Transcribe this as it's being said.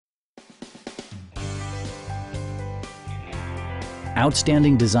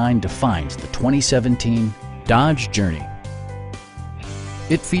outstanding design defines the 2017 Dodge Journey.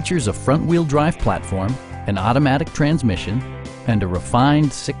 It features a front-wheel drive platform, an automatic transmission, and a refined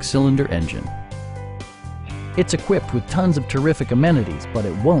 6-cylinder engine. It's equipped with tons of terrific amenities, but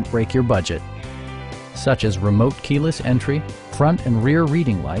it won't break your budget, such as remote keyless entry, front and rear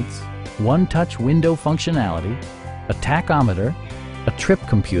reading lights, one-touch window functionality, a tachometer, a trip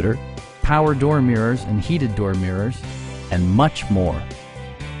computer, power door mirrors and heated door mirrors, and much more.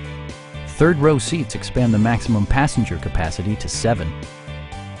 Third-row seats expand the maximum passenger capacity to 7.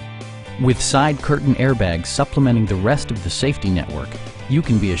 With side curtain airbags supplementing the rest of the safety network, you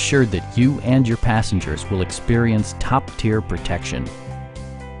can be assured that you and your passengers will experience top-tier protection.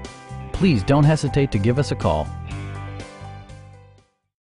 Please don't hesitate to give us a call.